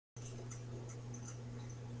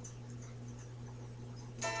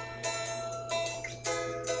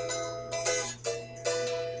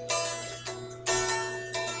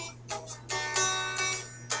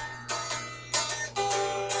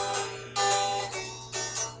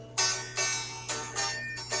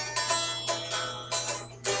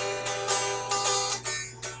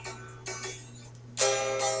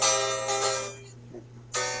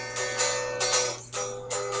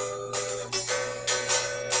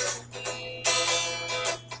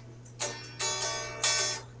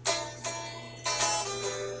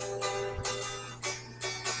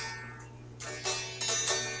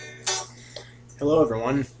Hello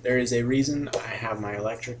everyone. There is a reason I have my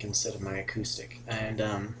electric instead of my acoustic. And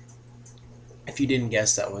if you didn't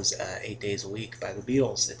guess, that was 8 Days a Week by the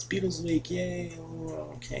Beatles. It's Beatles Week, yay!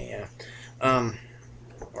 Okay, yeah.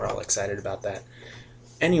 We're all excited about that.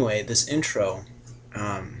 Anyway, this intro,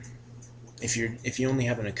 um, if you only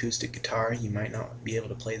have an acoustic guitar, you might not be able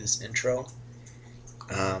to play this intro.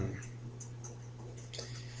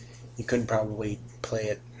 You could probably play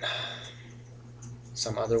it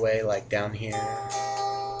some other way, like down here.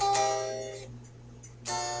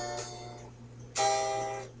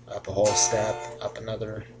 Up a whole step, up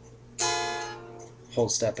another whole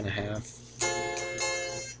step and a half,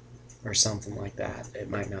 or something like that. It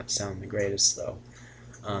might not sound the greatest though.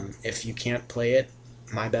 If you can't play it,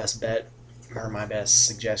 my best bet, or my best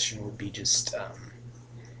suggestion would be just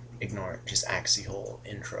ignore it. Just axe the whole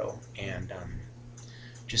intro and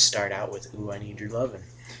just start out with "Ooh, I Need Your Lovin'."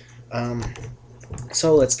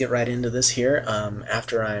 So let's get right into this here.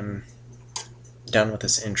 After I'm done with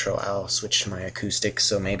this intro, I'll switch to my acoustic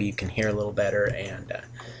so maybe you can hear a little better and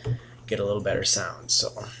get a little better sound.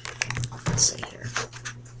 So let's see here.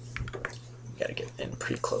 Gotta get in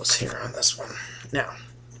pretty close here on this one. Now,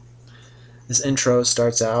 this intro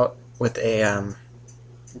starts out with a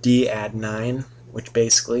D add 9, which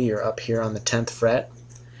basically you're up here on the 10th fret,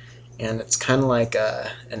 and it's kind of like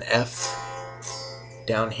an F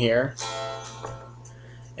down here,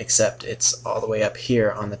 except it's all the way up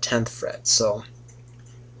here on the 10th fret. So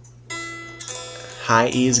high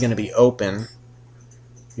E is going to be open.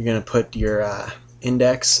 You're going to put your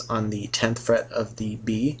index on the 10th fret of the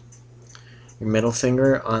B, your middle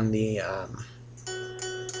finger on the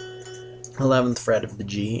 11th fret of the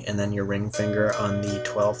G, and then your ring finger on the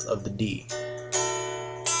 12th of the D.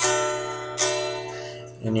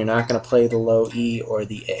 And you're not going to play the low E or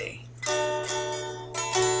the A.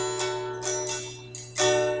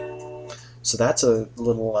 So that's a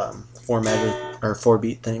little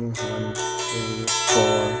 4-beat thing. 1, 2,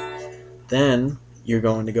 4. Then you're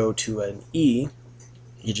going to go to an E.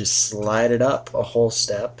 You just slide it up a whole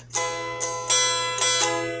step.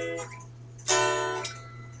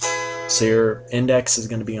 So your index is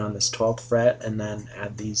going to be on this 12th fret, and then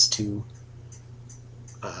add these two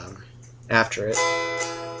after it.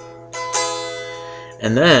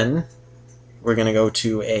 And then we're going to go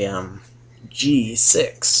to a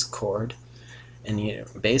G6 chord, and you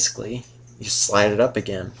basically you slide it up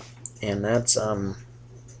again, and that's let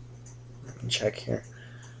me check here.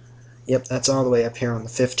 Yep, that's all the way up here on the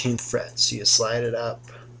 15th fret. So you slide it up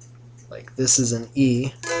like this is an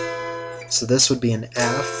E, so this would be an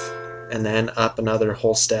F, and then up another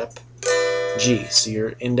whole step, G. So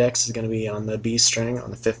your index is going to be on the B string on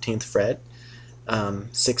the 15th fret,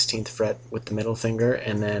 16th fret with the middle finger,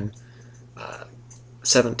 and then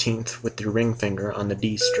 17th with your ring finger on the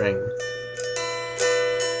D string,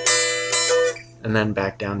 and then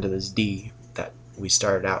back down to this D that we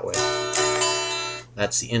started out with.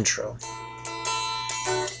 That's the intro.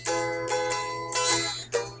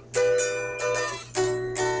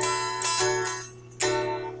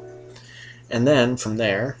 And then from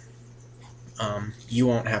there, you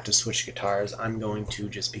won't have to switch guitars. I'm going to,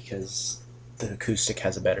 just because the acoustic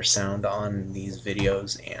has a better sound on these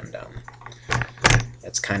videos, and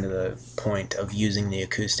that's kind of the point of using the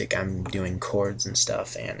acoustic. I'm doing chords and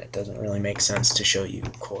stuff, and it doesn't really make sense to show you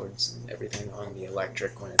chords and everything on the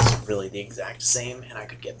electric when it's really the exact same, and I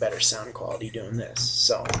could get better sound quality doing this.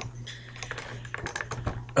 So,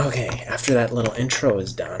 okay, after that little intro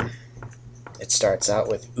is done, it starts out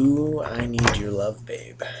with "Ooh, I Need Your Love,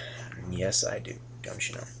 Babe." And yes, I do, don't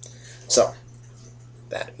you know? So,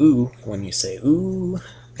 that ooh, when you say ooh,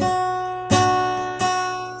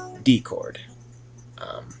 D chord.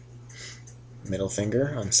 Middle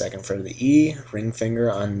finger on the 2nd fret of the E, ring finger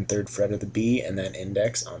on the 3rd fret of the B, and then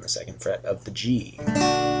index on the 2nd fret of the G.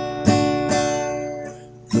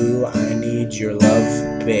 Ooh, I need your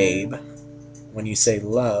love, babe. When you say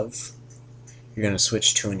love, you're going to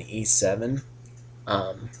switch to an E7.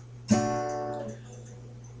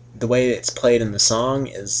 The way it's played in the song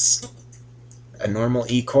is a normal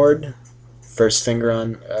E chord, first index finger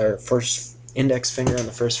on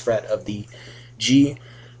the 1st fret of the G,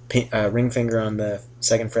 ring finger on the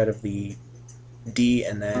 2nd fret of the D,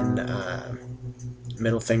 and then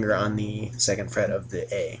middle finger on the 2nd fret of the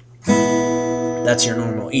A. That's your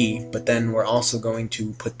normal E, but then we're also going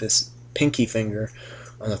to put this pinky finger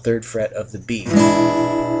on the 3rd fret of the B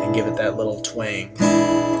and give it that little twang.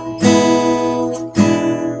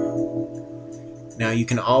 Now you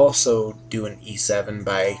can also do an E7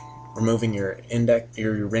 by removing your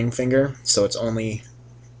ring finger, so it's only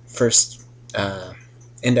first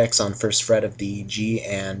index on 1st fret of the G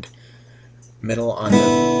and middle on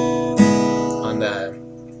the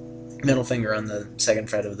middle finger on the second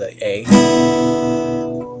fret of the A.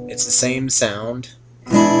 It's the same sound.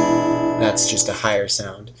 That's just a higher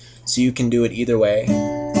sound. So you can do it either way.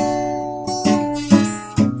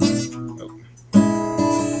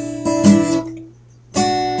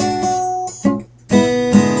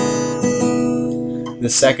 The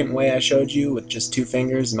second way I showed you with just 2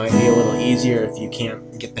 fingers might be a little easier if you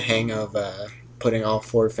can't get the hang of putting all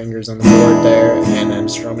 4 fingers on the board there and then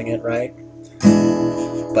strumming it right.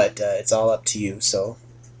 But it's all up to you. So,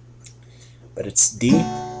 but it's D,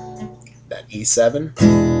 that E7.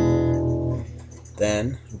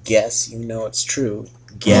 Then guess you know it's true.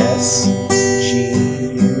 Guess G,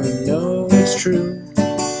 you know it's true.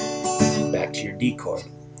 Back to your D chord,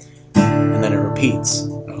 and then it repeats.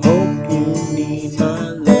 I hope you need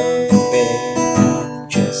my love, babe,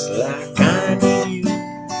 just like I need you.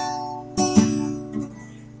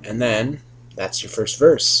 And then that's your first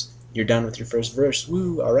verse. You're done with your first verse.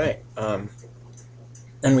 Woo! All right.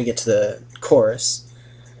 Then we get to the chorus,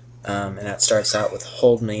 and that starts out with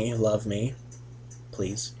 "Hold me, love me,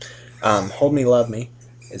 please." "Hold me, love me"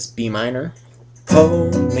 is B minor.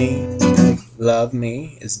 "Hold me, love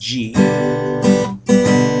me" is G.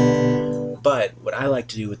 But what I like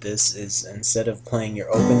to do with this is, instead of playing your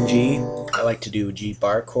open G, I like to do a G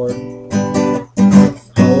bar chord.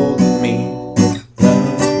 Hold me,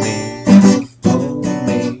 love me, hold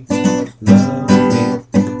me, love me.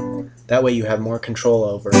 That way you have more control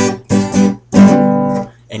over it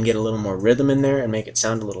and get a little more rhythm in there and make it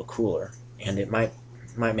sound a little cooler. And it might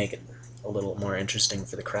make it a little more interesting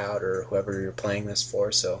for the crowd or whoever you're playing this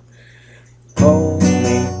for. So, hold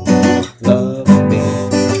me, love me,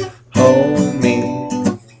 hold me,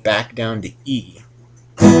 back down to E.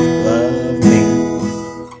 Love me,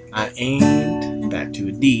 I ain't, back to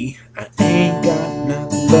a D. I ain't got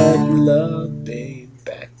nothing but love, babe.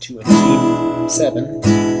 Back to a G7.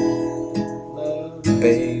 Love,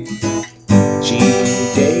 babe. G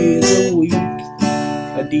days a week,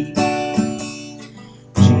 a D.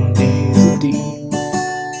 G days a D.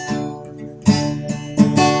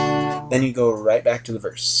 Then you go right back to the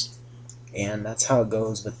verse. And that's how it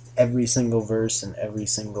goes with every single verse and every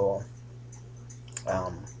single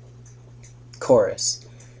chorus.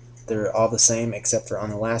 They're all the same, except for on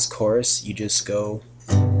the last chorus, you just go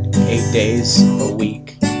 8 days a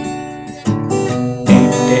week. 8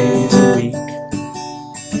 days a week.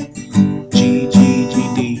 G, G, G,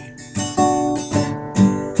 D.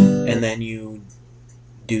 And then you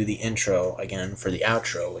do the intro again for the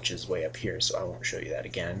outro, which is way up here, so I won't show you that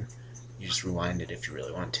again. You just rewind it if you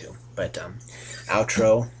really want to. But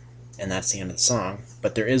outro, and that's the end of the song.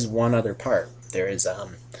 But there is one other part. There is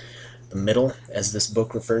the middle, as this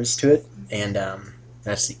book refers to it, and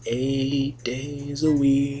that's the 8 days a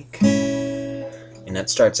week. And that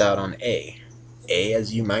starts out on A. A,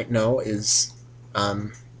 as you might know, is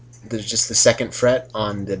there's just the second fret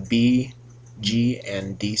on the B, G,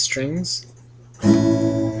 and D strings.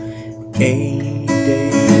 8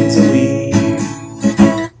 days a week.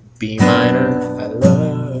 B minor, I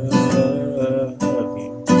love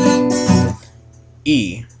you.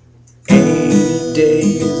 E, 8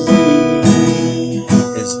 days a week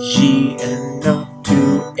is G, and up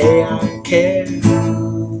to A I care.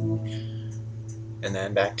 And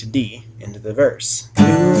then back to D, into the verse. Do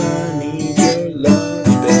I need your love,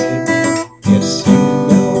 babe? Yes, you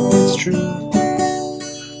know it's true.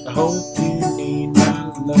 I hope you need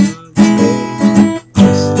my love, babe,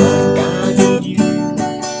 just like I need you.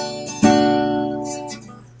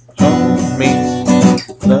 Hold me,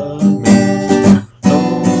 love me,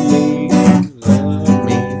 hold me, love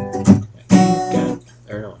me. I ain't got,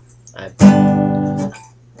 or no,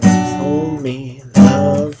 hold me,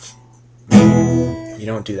 love me. You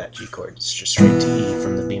don't do that G chord, it's just straight to E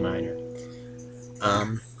from the B minor.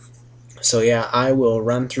 So yeah, I will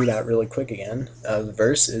run through that really quick again. The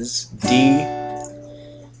verse is D,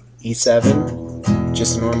 E7,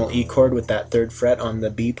 just a normal E chord with that third fret on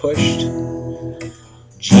the B pushed.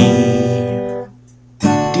 G, D,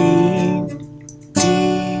 D,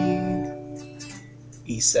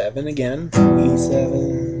 E7 again,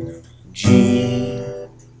 E7, G,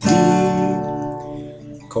 D,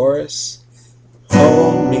 chorus,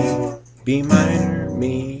 hold me, B minor,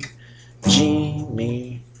 me, G,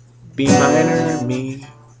 me, B minor, me,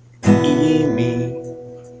 E, me,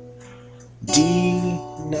 D,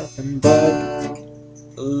 nothing but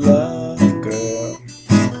love, girl,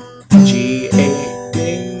 G, 8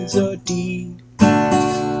 days a D,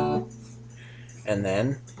 and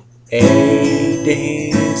then 8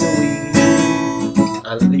 days a week,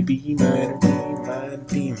 I'll be minor, B minor,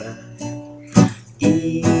 B minor, E,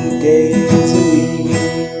 8 days a week.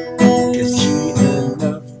 Is G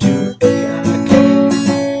enough to A-I-K?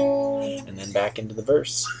 And then back into the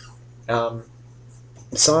verse. The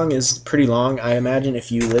song is pretty long. I imagine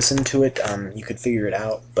if you listen to it, you could figure it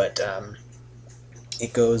out, but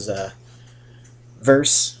it goes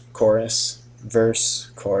verse, chorus, verse,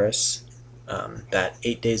 chorus. That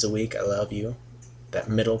 8 days a week, I love you. That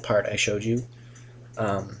middle part I showed you.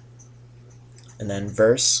 And then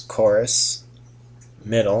verse, chorus,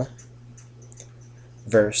 middle,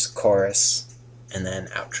 verse, chorus, and then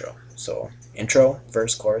outro. So intro,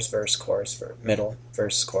 verse, chorus, middle,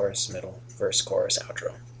 verse, chorus, middle, verse, chorus,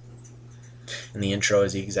 outro. And the intro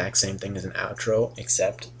is the exact same thing as an outro,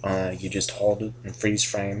 except you just hold it and freeze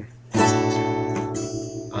frame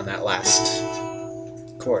on that last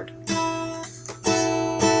chord.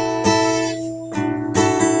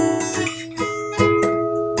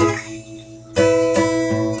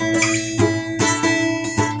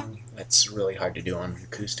 It's really hard to do on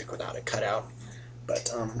acoustic without a cutout,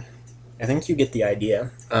 but I think you get the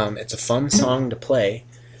idea. It's a fun song to play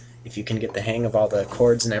if you can get the hang of all the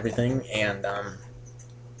chords and everything, and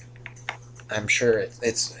I'm sure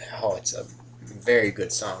it's a very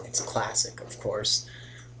good song. It's a classic, of course.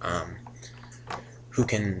 Who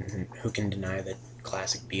can deny that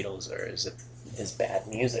classic Beatles is bad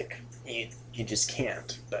music? You just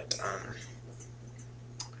can't. But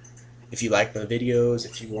if you like the videos,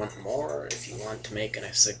 if you want more, if you want to make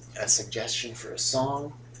a suggestion for a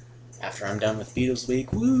song after I'm done with Beatles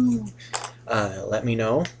Week, woo! Let me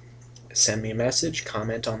know. Send me a message,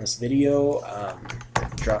 comment on this video,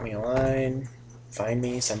 drop me a line, find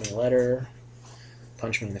me, send me a letter,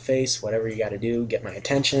 punch me in the face, whatever you gotta do, get my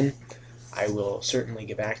attention. I will certainly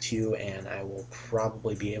get back to you, and I will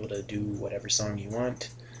probably be able to do whatever song you want.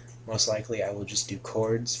 Most likely I will just do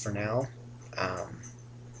chords for now.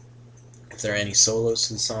 If there are any solos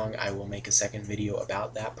to the song, I will make a second video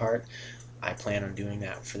about that part. I plan on doing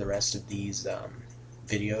that for the rest of these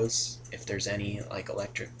videos. If there's any like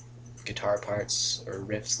electric guitar parts or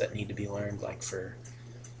riffs that need to be learned, like for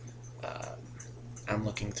I'm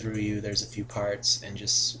Looking Through You, there's a few parts, and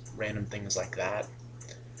just random things like that.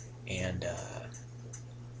 And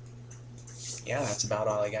yeah, that's about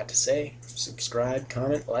all I got to say. Subscribe,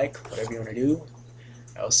 comment, like, whatever you want to do.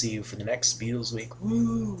 I'll see you for the next Beatles Week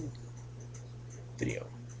Woo video.